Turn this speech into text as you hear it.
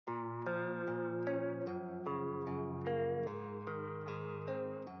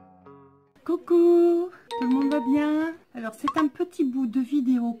Coucou, tout le monde va bien? Alors c'est un petit bout de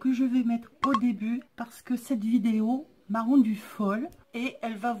vidéo que je vais mettre au début parce que cette vidéo m'a rendue folle et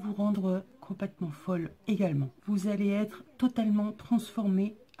elle va vous rendre complètement folle également. Vous allez être totalement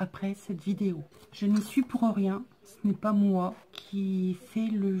transformé après cette vidéo. Je n'y suis pour rien, ce n'est pas moi qui fais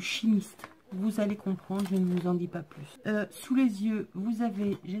le chimiste. Vous allez comprendre, je ne vous en dis pas plus. Sous les yeux, vous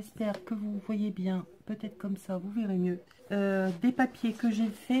avez, j'espère que vous voyez bien, peut-être comme ça, vous verrez mieux, des papiers que j'ai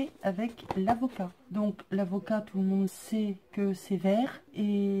fait avec l'avocat. Donc l'avocat, tout le monde sait que c'est vert.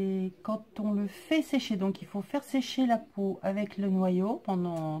 Et quand on le fait sécher, donc il faut faire sécher la peau avec le noyau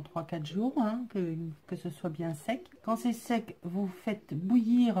pendant 3-4 jours, hein, que ce soit bien sec. Quand c'est sec, vous faites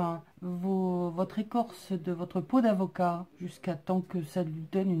bouillir votre écorce de votre peau d'avocat jusqu'à temps que ça lui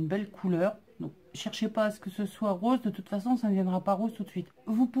donne une belle couleur. Donc, cherchez pas à ce que ce soit rose, de toute façon, ça ne viendra pas rose tout de suite.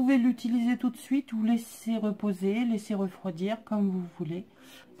 Vous pouvez l'utiliser tout de suite ou laisser reposer, laisser refroidir comme vous voulez.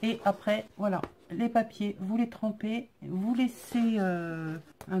 Et après, voilà, les papiers, vous les trempez, vous laissez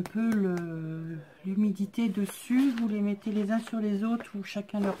un peu l'humidité dessus, vous les mettez les uns sur les autres ou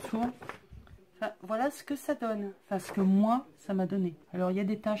chacun leur tour. Enfin, voilà ce que ça donne, enfin ce que moi ça m'a donné. Alors il y a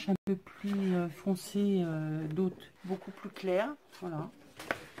des taches un peu plus foncées, d'autres beaucoup plus claires, voilà.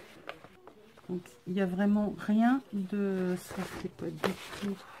 Donc il n'y a vraiment rien de ça, c'est pas du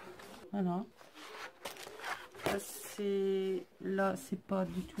tout, voilà. Là c'est pas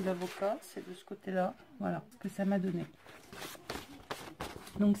du tout l'avocat, c'est de ce côté là, voilà ce que ça m'a donné.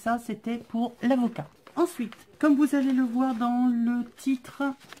 Donc ça c'était pour l'avocat. Ensuite, comme vous allez le voir dans le titre,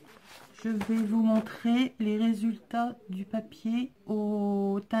 je vais vous montrer les résultats du papier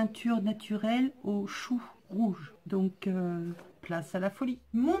aux teintures naturelles au chou rouge. Donc place à la folie.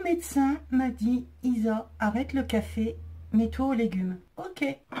 Mon médecin m'a dit: Isa, arrête le café, mets-toi aux légumes. Ok,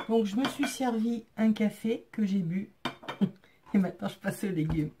 donc je me suis servi un café que j'ai bu. Et maintenant je passe aux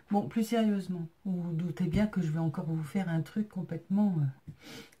légumes. Bon, plus sérieusement, vous vous doutez bien que je vais encore vous faire un truc complètement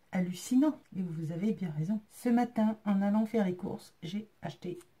hallucinant. Et vous avez bien raison. Ce matin, en allant faire les courses, j'ai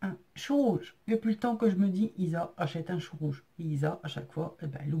acheté un chou rouge. Depuis le temps que je me dis: Isa, achète un chou rouge. Et Isa, à chaque fois, eh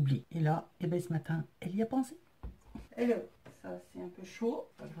ben, elle oublie. Et là, eh ben, ce matin, elle y a pensé. Alors, ça c'est un peu chaud,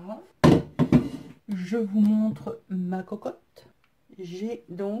 pas grave. Je vous montre ma cocotte. J'ai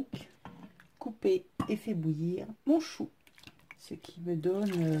donc coupé et fait bouillir mon chou, ce qui me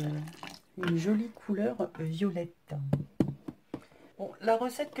donne une jolie couleur violette. Bon, la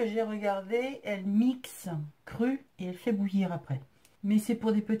recette que j'ai regardée, elle mixe cru et elle fait bouillir après. Mais c'est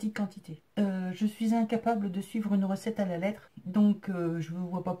pour des petites quantités. Je suis incapable de suivre une recette à la lettre, donc je ne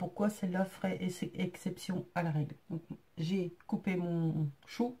vois pas pourquoi celle-là ferait exception à la règle. J'ai coupé mon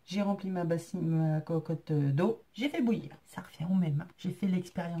chou, j'ai rempli ma cocotte d'eau, j'ai fait bouillir. Ça revient au même. J'ai fait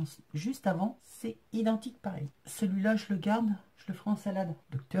l'expérience juste avant, c'est identique pareil. Celui-là, je le garde, je le ferai en salade.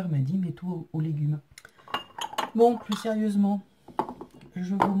 Le docteur m'a dit: mets-toi aux légumes. Bon, plus sérieusement,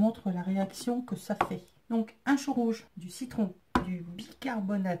 je vous montre la réaction que ça fait. Donc un chou rouge, du citron, du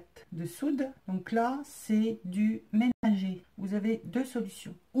bicarbonate de soude. Donc là c'est du ménager. Vous avez deux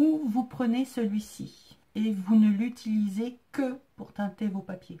solutions. Ou vous prenez celui-ci et vous ne l'utilisez que pour teinter vos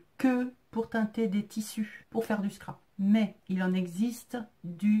papiers, que pour teinter des tissus, pour faire du scrap. Mais il en existe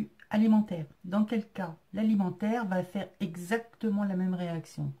du alimentaire. Dans quel cas l'alimentaire va faire exactement la même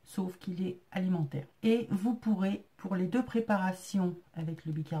réaction, sauf qu'il est alimentaire. Et vous pourrez, pour les deux préparations avec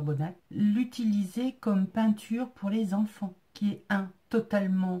le bicarbonate, l'utiliser comme peinture pour les enfants, qui est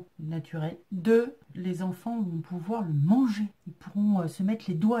totalement naturel. Deux, les enfants vont pouvoir le manger. Ils pourront se mettre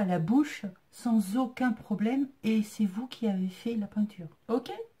les doigts à la bouche sans aucun problème, et c'est vous qui avez fait la peinture.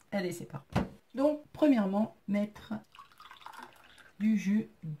 Ok? Allez, c'est parti. Donc, premièrement, mettre du jus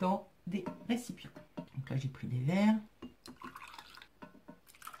dans des récipients. Donc là, j'ai pris des verres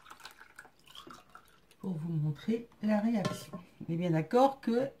pour vous montrer la réaction. On est bien d'accord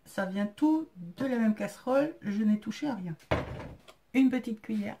que ça vient tout de la même casserole, je n'ai touché à rien. Une petite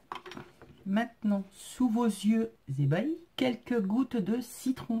cuillère. Maintenant, sous vos yeux ébahis, quelques gouttes de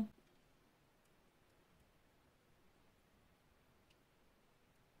citron.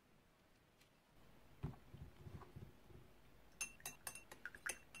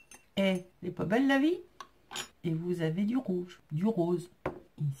 Et elle n'est pas belle la vie? Et vous avez du rouge, du rose.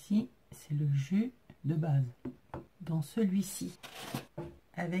 Ici, c'est le jus de base. Dans celui-ci,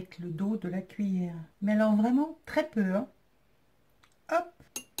 avec le dos de la cuillère. Mais alors vraiment très peu, hein. Hop.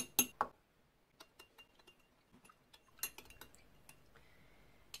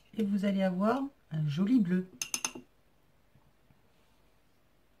 Et vous allez avoir un joli bleu.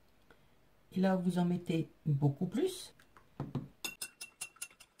 Et là, vous en mettez beaucoup plus.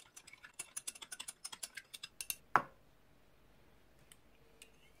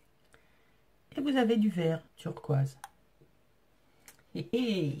 et vous avez du vert turquoise.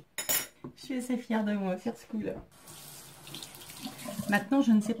 Je suis assez fière de moi sur ce coup-là. Maintenant,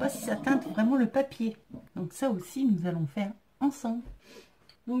 je ne sais pas si ça teinte vraiment le papier. Donc ça aussi, nous allons faire ensemble.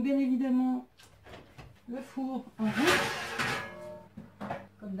 Donc bien évidemment, le four en rouge.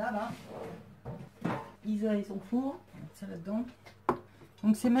 Comme d'hab, hein. Isa et son four. Ça là-dedans.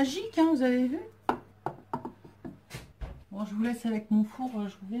 Donc c'est magique, hein, vous avez vu. Bon, je vous laisse avec mon four.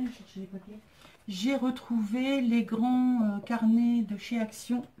 Je reviens chercher les papiers. J'ai retrouvé les grands carnets de chez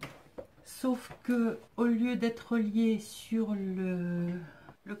Action. Sauf que au lieu d'être relié sur le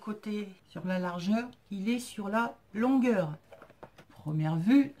côté, sur la largeur, il est sur la longueur. Première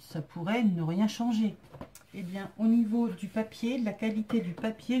vue, ça pourrait ne rien changer. Eh bien, au niveau du papier, de la qualité du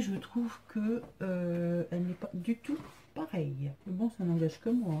papier, je trouve que elle n'est pas du tout pareille. Mais bon, ça n'engage que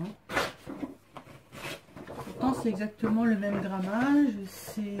moi. Hein. Pourtant, c'est exactement le même grammage.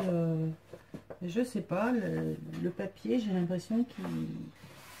 C'est, je sais pas, le papier, j'ai l'impression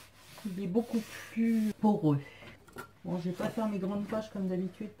qu'il est beaucoup plus poreux. Bon, je vais pas faire mes grandes pages comme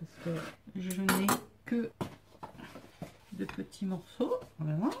d'habitude parce que je n'ai que de petits morceaux.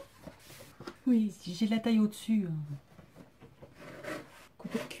 Voilà. Oui, j'ai la taille au-dessus.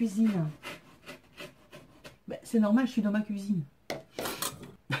 Couteau de cuisine. Ben, c'est normal, je suis dans ma cuisine.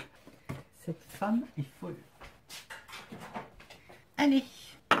 Cette femme est folle. Allez,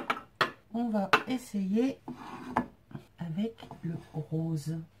 on va essayer avec le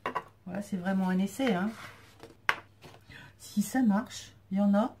rose. Voilà, c'est vraiment un essai. Hein. Si ça marche, il y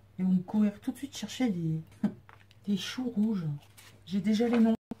en a, ils vont me courir tout de suite chercher des choux rouges. J'ai déjà les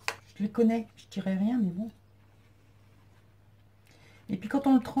noms. Je les connais, je dirais rien, mais bon. Et puis quand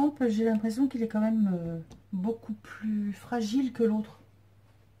on le trempe, j'ai l'impression qu'il est quand même beaucoup plus fragile que l'autre.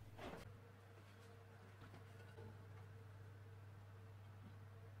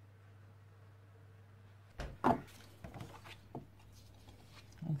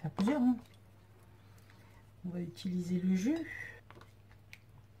 On va faire plusieurs. Hein. On va utiliser le jus.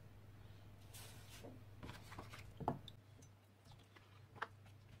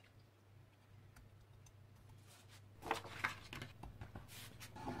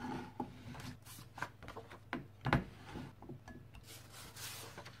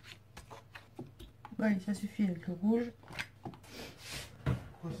 Ouais, ça suffit avec le rouge.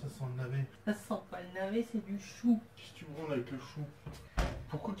 Pourquoi ça sent le navet? Ça sent pas le navet, c'est du chou. Si tu branles avec le chou.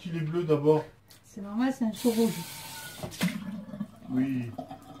 Pourquoi qu'il est bleu d'abord? C'est normal, c'est un chou rouge. Oui.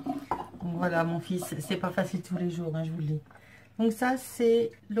 Donc voilà, mon fils, c'est pas facile tous les jours, hein, je vous le dis. Donc ça, c'est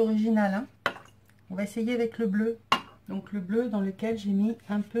l'original. Hein. On va essayer avec le bleu. Donc le bleu dans lequel j'ai mis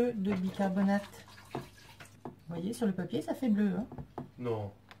un peu de bicarbonate. Vous voyez, sur le papier, ça fait bleu. Hein.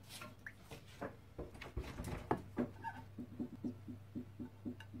 Non.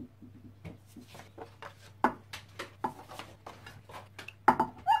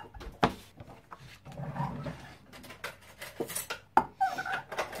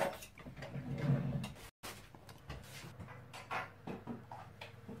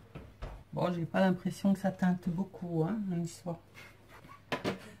 Bon, j'ai pas l'impression que ça teinte beaucoup, hein, mon histoire.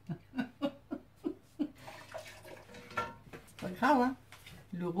 C'est pas grave, hein.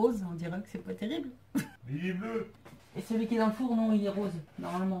 Le rose, on dirait que c'est pas terrible. Mais il est bleu. Et celui qui est dans le four, non, il est rose,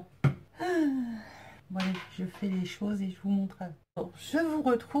 normalement. Bon, allez, je fais les choses et je vous montre. Bon, je vous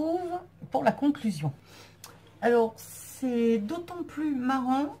retrouve pour la conclusion. Alors, c'est d'autant plus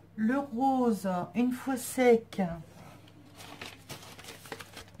marrant, le rose, une fois sec,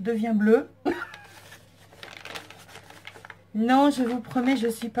 devient bleu. Non, je vous promets, je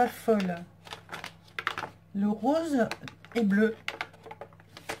suis pas folle. Le rose est bleu.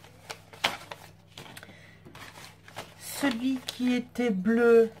 Celui qui était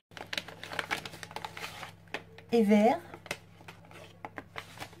bleu est vert.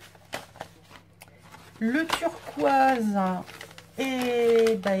 Le turquoise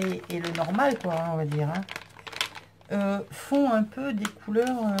et le normal, quoi, on va dire. Hein. Font un peu des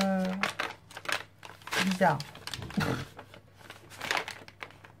couleurs bizarres.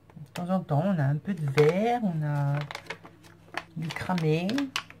 De temps en temps, on a un peu de vert, on a du cramé.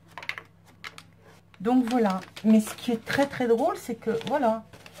 Donc voilà. Mais ce qui est très très drôle, c'est que voilà,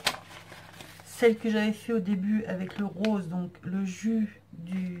 celle que j'avais fait au début avec le rose, donc le jus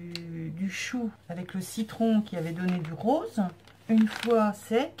du chou avec le citron qui avait donné du rose, une fois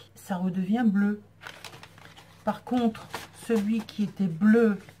sec, ça redevient bleu. Par contre, celui qui était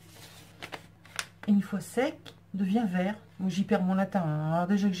bleu, une fois sec, devient vert. Donc j'y perds mon latin. Hein. Alors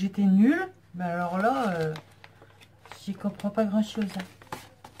déjà que j'étais nulle, mais alors là, j'y comprends pas grand chose.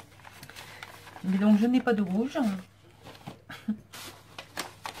 Mais donc je n'ai pas de rouge.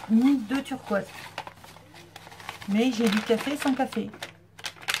 mis 2 turquoises. Mais j'ai du café sans café.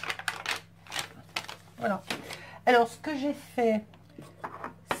 Voilà. Alors, ce que j'ai fait,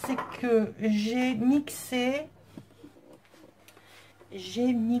 c'est que j'ai mixé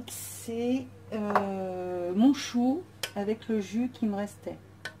mon chou avec le jus qui me restait.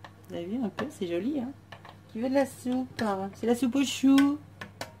 Vous avez vu un peu, c'est joli, hein? Qui veut de la soupe, hein? C'est la soupe au chou.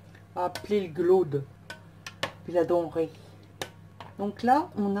 Appelez le glaude. Puis la denrée. Donc là,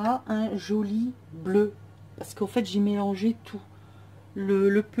 on a un joli bleu. Parce qu'en fait, j'ai mélangé tout.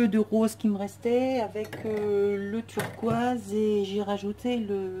 Le peu de rose qui me restait avec le turquoise et j'ai rajouté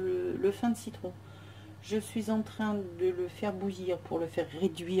le fin de citron. Je suis en train de le faire bouillir pour le faire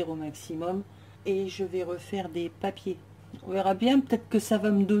réduire au maximum. Et je vais refaire des papiers. On verra bien, peut-être que ça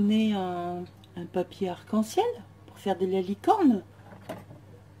va me donner un papier arc-en-ciel pour faire des licornes.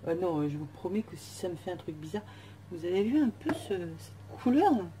 Ah non, je vous promets que si ça me fait un truc bizarre, vous avez vu un peu cette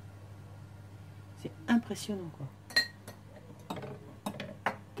couleur là? C'est impressionnant quoi.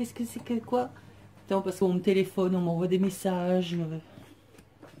 Qu'est-ce que c'est que quoi? Non, parce qu'on me téléphone, on m'envoie des messages.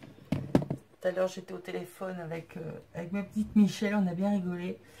 Tout à l'heure j'étais au téléphone avec ma petite Michel, on a bien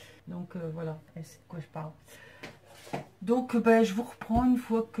rigolé. Donc voilà, elle sait de quoi je parle. Donc je vous reprends une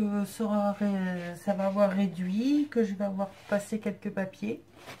fois que ça va avoir réduit, que je vais avoir passé quelques papiers.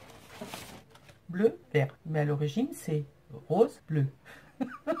 Bleu, vert. Mais à l'origine c'est rose, bleu.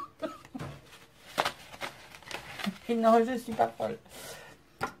 Et non, je suis pas folle.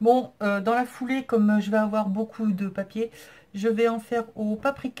 Bon, dans la foulée, comme je vais avoir beaucoup de papier, je vais en faire au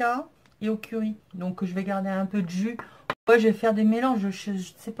paprika et au curry. Donc je vais garder un peu de jus. Ouais, je vais faire des mélanges. Je ne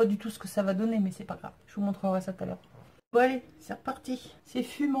sais pas du tout ce que ça va donner, mais c'est pas grave. Je vous montrerai ça tout à l'heure. Bon allez, c'est reparti. C'est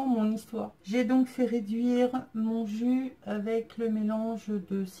fumant mon histoire. J'ai donc fait réduire mon jus avec le mélange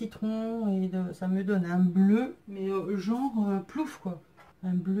de citron et ça me donne un bleu, mais genre plouf quoi.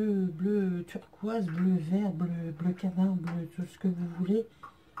 Un bleu turquoise, bleu vert, bleu cabin, bleu tout ce que vous voulez.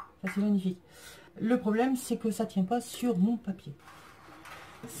 Enfin, c'est magnifique. Le problème c'est que ça tient pas sur mon papier.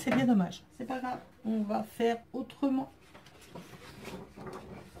 C'est bien dommage. C'est pas grave. On va faire autrement.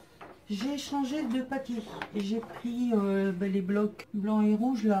 J'ai changé de papier et j'ai pris les blocs blancs et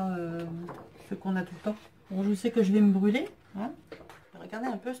rouges là, ceux qu'on a tout le temps. Bon, je sais que je vais me brûler. Hein. Regardez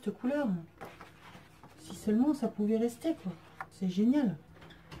un peu cette couleur. Si seulement ça pouvait rester quoi. C'est génial.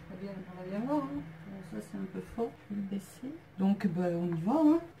 On va bien voir. Hein. Bon, ça c'est un peu fort. Je vais le baisser. Donc on y va.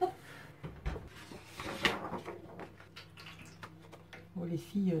 Hein. Bon les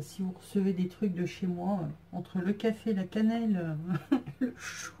filles, si vous recevez des trucs de chez moi, entre le café, la cannelle, le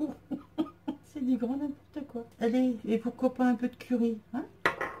chou, c'est du grand n'importe quoi. Allez, et pourquoi pas un peu de curry, hein?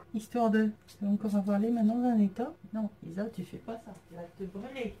 Histoire de... Tu vas encore avoir les mains dans un état. Non, Isa, tu fais pas ça, tu vas te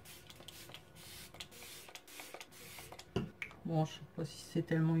brûler. Bon, je sais pas si c'est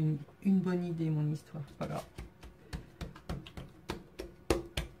tellement une bonne idée mon histoire, c'est pas grave.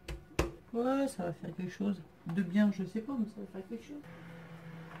 Ouais, ça va faire quelque chose. De bien, je sais pas, mais ça va faire quelque chose.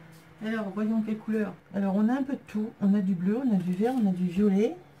 Alors, voyons quelle couleur. Alors, on a un peu de tout. On a du bleu, on a du vert, on a du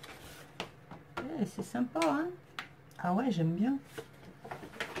violet. Ouais, c'est sympa, hein? Ah ouais, j'aime bien.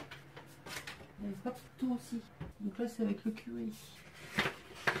 Il n'y a pas tout aussi. Donc là, c'est avec le curry.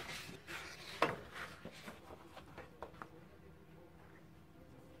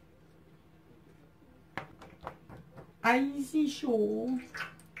 Ah, ici, chaud.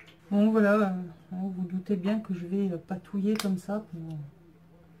 Bon, voilà. Vous vous doutez bien que je vais patouiller comme ça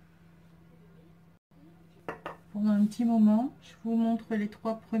pendant un petit moment. Je vous montre les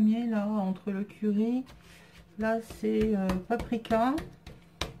 3 premiers là entre le curry. Là c'est paprika.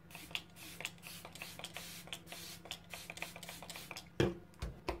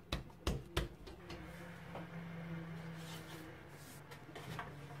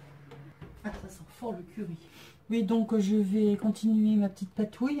 Ah, ça sent fort le curry. Oui, donc je vais continuer ma petite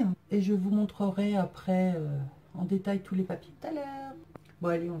patouille et je vous montrerai après en détail tous les papiers tout à l'heure. Bon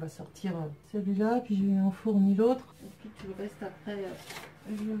allez, on va sortir celui-là, puis je vais enfourner l'autre. Et puis tout le reste après,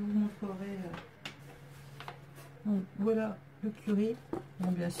 je vous montrerai. Donc voilà le curry.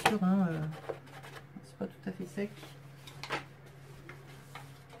 Bon, bien sûr, hein, c'est pas tout à fait sec.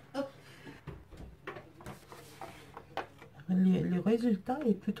 Hop. Le résultat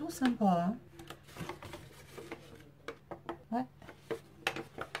est plutôt sympa. Hein. Ouais.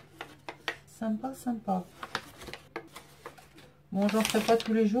 Sympa, sympa. Bon, j'en ferai pas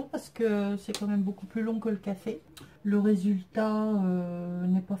tous les jours parce que c'est quand même beaucoup plus long que le café. Le résultat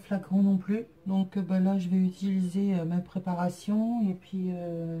n'est pas flagrant non plus. Donc là, je vais utiliser ma préparation et puis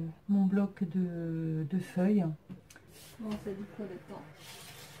mon bloc de feuilles. Bon, ça dit quoi le temps?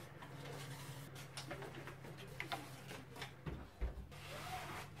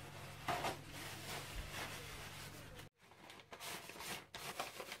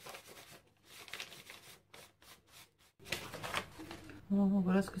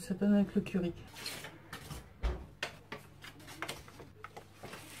 Voilà ce que ça donne avec le curry.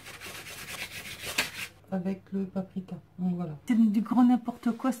 Avec le paprika. Donc voilà. C'est du grand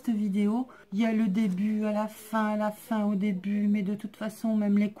n'importe quoi cette vidéo. Il y a le début, à la fin, au début. Mais de toute façon,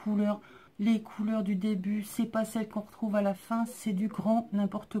 même les couleurs du début, c'est pas celles qu'on retrouve à la fin. C'est du grand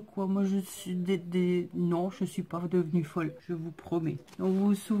n'importe quoi. Moi, je suis non, je suis pas devenue folle. Je vous promets. Donc, vous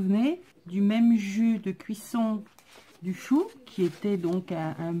vous souvenez du même jus de cuisson du chou, qui était donc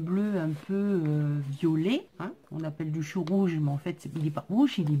un bleu un peu violet, hein, on appelle du chou rouge, mais en fait il n'est pas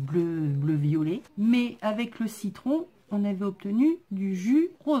rouge, il est bleu violet, mais avec le citron on avait obtenu du jus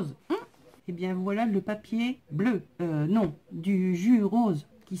rose, hein. Et bien voilà le papier bleu, non, du jus rose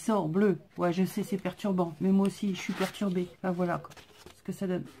qui sort bleu. Ouais, je sais, c'est perturbant, mais moi aussi je suis perturbée. Enfin voilà quoi, ce que ça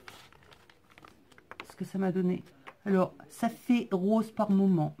donne, ce que ça m'a donné. Alors ça fait rose par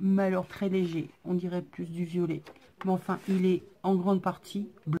moment, mais alors très léger, on dirait plus du violet. Mais enfin, il est en grande partie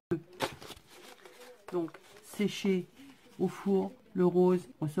bleu. Donc, séché au four, le rose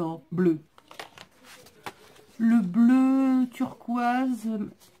ressort bleu. Le bleu turquoise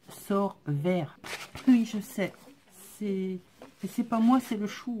sort vert. Oui, je sais. C'est pas moi, c'est le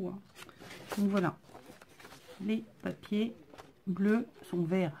chou. Hein. Donc voilà. Les papiers bleus sont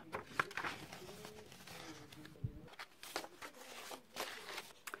verts.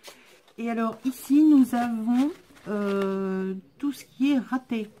 Et alors, ici, nous avons tout ce qui est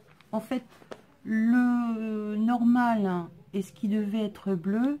raté. En fait, le normal et ce qui devait être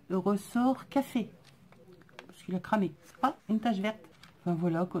bleu ressort café parce qu'il a cramé. Ah, une tache verte. Enfin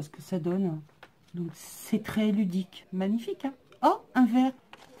voilà quoi, ce que ça donne. Donc c'est très ludique, magnifique. Hein. Oh, un vert.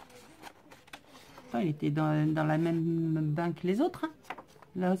 Oh, il était dans la même bain que les autres. Hein.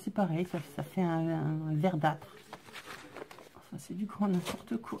 Là c'est pareil, ça fait un verdâtre. Enfin c'est du grand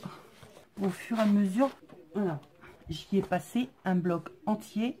n'importe quoi. Au fur et à mesure, voilà. J'y ai passé un bloc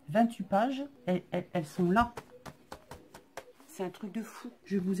entier, 28 pages, elles sont là. C'est un truc de fou.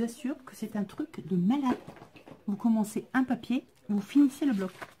 Je vous assure que c'est un truc de malade. Vous commencez un papier, vous finissez le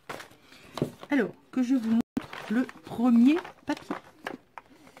bloc. Alors, que je vous montre le premier papier.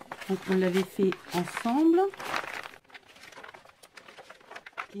 Donc, on l'avait fait ensemble.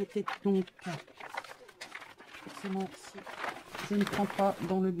 Qui était donc... Forcément, si je ne prends pas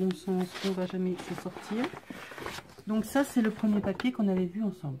dans le bon sens, on ne va jamais se sortir. Donc ça, c'est le premier papier qu'on avait vu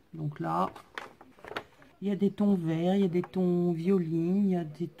ensemble. Donc là, il y a des tons verts, il y a des tons violines, il y a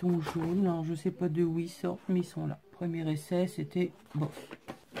des tons jaunes. Alors, je ne sais pas de où ils sortent, mais ils sont là. Premier essai, c'était bof.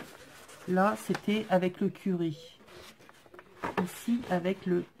 Là, c'était avec le curry. Ici, avec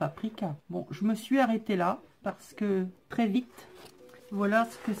le paprika. Bon, je me suis arrêtée là, parce que très vite, voilà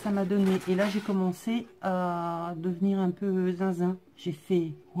ce que ça m'a donné. Et là, j'ai commencé à devenir un peu zinzin. J'ai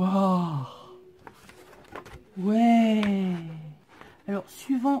fait, waouh! Ouais. Alors,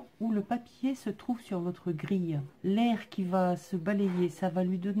 suivant où le papier se trouve sur votre grille, l'air qui va se balayer, ça va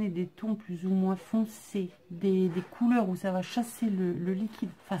lui donner des tons plus ou moins foncés, des couleurs où ça va chasser le liquide.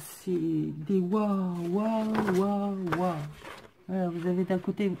 Enfin, c'est des waouh, waouh, waouh, waouh. Voilà, vous avez d'un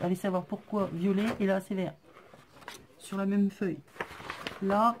côté, allez savoir pourquoi, violet, et là, c'est vert. Sur la même feuille.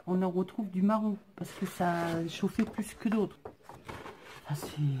 Là, on en retrouve du marron, parce que ça a chauffé plus que d'autres. Enfin,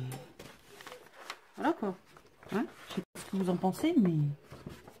 c'est... Voilà, quoi. Hein, je sais pas ce que vous en pensez, mais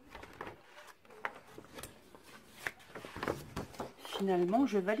finalement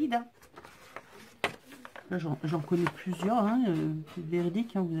je valide. Hein. Là j'en connais plusieurs, hein,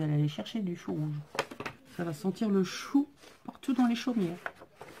 véridique, hein, vous allez aller chercher du chou rouge. Ça va sentir le chou partout dans les chaumières,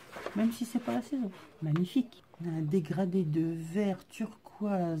 même si c'est pas la saison. Magnifique. On a un dégradé de vert,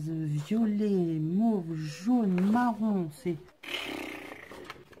 turquoise, violet, mauve, jaune, marron. C'est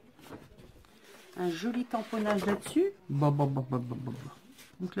un joli tamponnage là-dessus.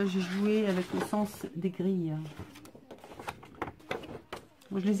 Donc là, j'ai joué avec le sens des grilles.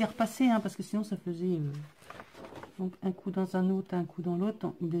 Bon, je les ai repassés, hein, parce que sinon, ça faisait donc un coup dans un autre, un coup dans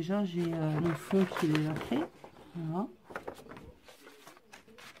l'autre. Déjà, j'ai mon fond qui est déjà fait. Voilà.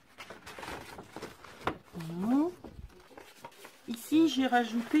 Voilà. Ici, j'ai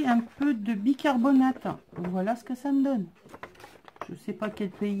rajouté un peu de bicarbonate. Voilà ce que ça me donne. Je sais pas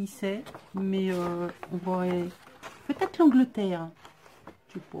quel pays c'est, mais on pourrait... Peut-être l'Angleterre.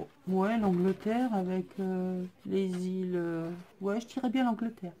 Je sais pas. Ouais, l'Angleterre avec les îles... Ouais, je dirais bien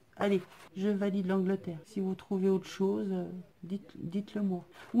l'Angleterre. Allez, je valide l'Angleterre. Si vous trouvez autre chose, dites-le moi.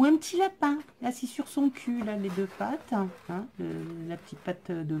 Ou un petit lapin, assis sur son cul, là, les deux pattes. Hein, la petite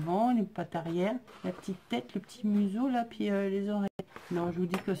patte devant, les pattes arrière, la petite tête, le petit museau, là, puis les oreilles. Non, je vous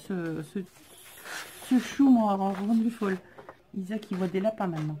dis que ce chou m'aura rendu folle. Isaac, il voit des lapins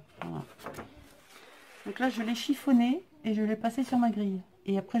maintenant. Voilà. Donc là, je l'ai chiffonné. et je l'ai passé sur ma grille.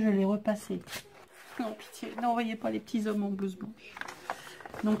 Et après, je l'ai repassé. Non, pitié, n'envoyez pas les petits hommes en blouse blanche.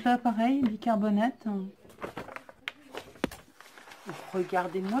 Donc là, pareil, bicarbonate.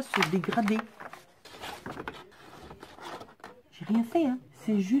 Regardez-moi ce dégradé. J'ai rien fait, hein.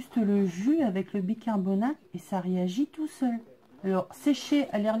 C'est juste le jus avec le bicarbonate et ça réagit tout seul. Alors, sécher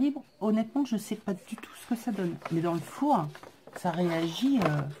à l'air libre, honnêtement, je ne sais pas du tout ce que ça donne. Mais dans le four, ça réagit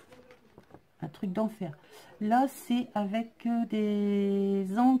un truc d'enfer. Là, c'est avec des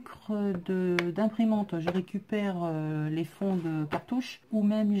encres d'imprimante. Je récupère les fonds de cartouches. Ou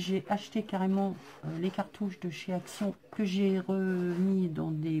même, j'ai acheté carrément les cartouches de chez Action que j'ai remis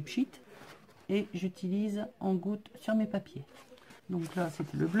dans des pchites. Et j'utilise en gouttes sur mes papiers. Donc là,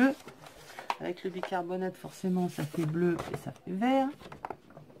 c'était le bleu. Avec le bicarbonate, forcément, ça fait bleu et ça fait vert.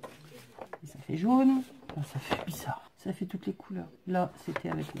 Et ça fait jaune. Enfin, ça fait bizarre. Ça fait toutes les couleurs. Là, c'était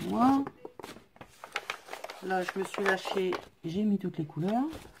avec le noir. Là, je me suis lâchée. J'ai mis toutes les couleurs.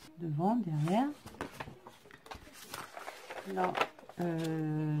 Devant, derrière. Là,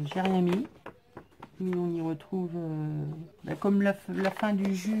 j'ai rien mis. Mais on y retrouve... comme la fin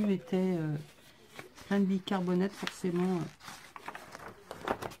du jus était plein de bicarbonate, forcément...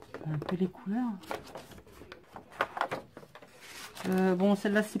 un peu les couleurs. Bon,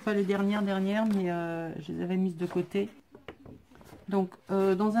 celle-là, c'est pas les dernières, mais je les avais mises de côté. Donc,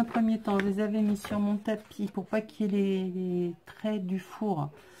 dans un premier temps, je les avais mis sur mon tapis pour pas qu'il y ait les traits du four.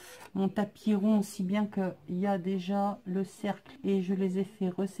 Mon tapis rond, aussi bien qu'il y a déjà le cercle. Et je les ai fait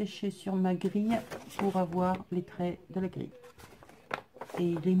ressécher sur ma grille pour avoir les traits de la grille.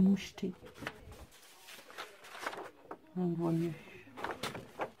 Et les mouchetés. On voit mieux.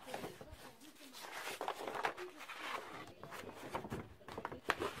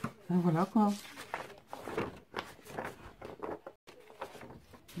 Voilà quoi.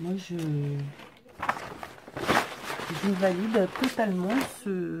 Moi je valide totalement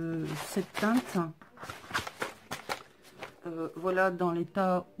cette teinte. Voilà dans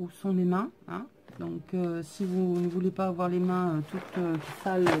l'état où sont mes mains. Hein. Donc si vous ne voulez pas avoir les mains toutes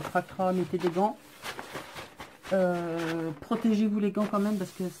sales, cracra, mettez des gants. Protégez-vous les gants quand même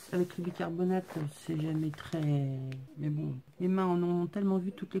parce que avec le bicarbonate c'est jamais très... Mais bon, mes mains en ont tellement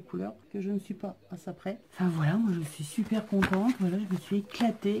vu toutes les couleurs que je ne suis pas à ça près. Enfin voilà, moi je suis super contente. Voilà, je me suis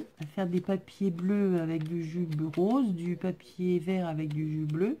éclatée à faire des papiers bleus avec du jus rose, du papier vert avec du jus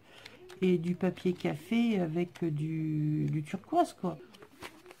bleu et du papier café avec du turquoise quoi.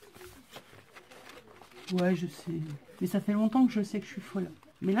 Ouais, je sais. Mais ça fait longtemps que je sais que je suis folle.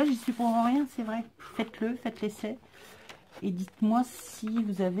 Mais là, j'y suis pour rien, c'est vrai. Faites-le, faites l'essai. Et dites-moi si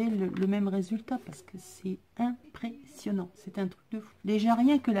vous avez le même résultat, parce que c'est impressionnant. C'est un truc de fou. Déjà,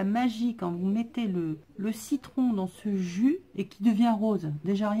 rien que la magie, quand vous mettez le citron dans ce jus et qui devient rose.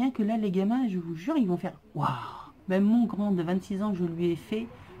 Déjà, rien que là, les gamins, je vous jure, ils vont faire « Waouh !» Même mon grand de 26 ans, je lui ai fait,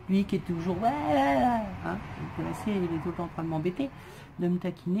 lui qui est toujours « hein, vous connaissez, il est tout le temps en train de m'embêter, de me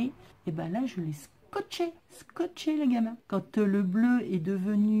taquiner. Et ben là, je l'ai scotché les gamins. Quand le bleu est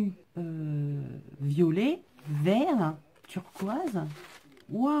devenu violet, vert, turquoise,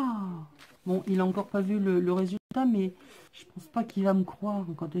 waouh! Bon, il n'a encore pas vu le résultat, mais je pense pas qu'il va me croire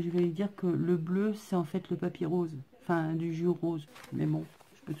quand je vais lui dire que le bleu, c'est en fait le papier rose. Enfin, du jus rose. Mais bon,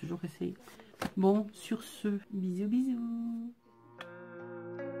 je peux toujours essayer. Bon, sur ce, bisous, bisous!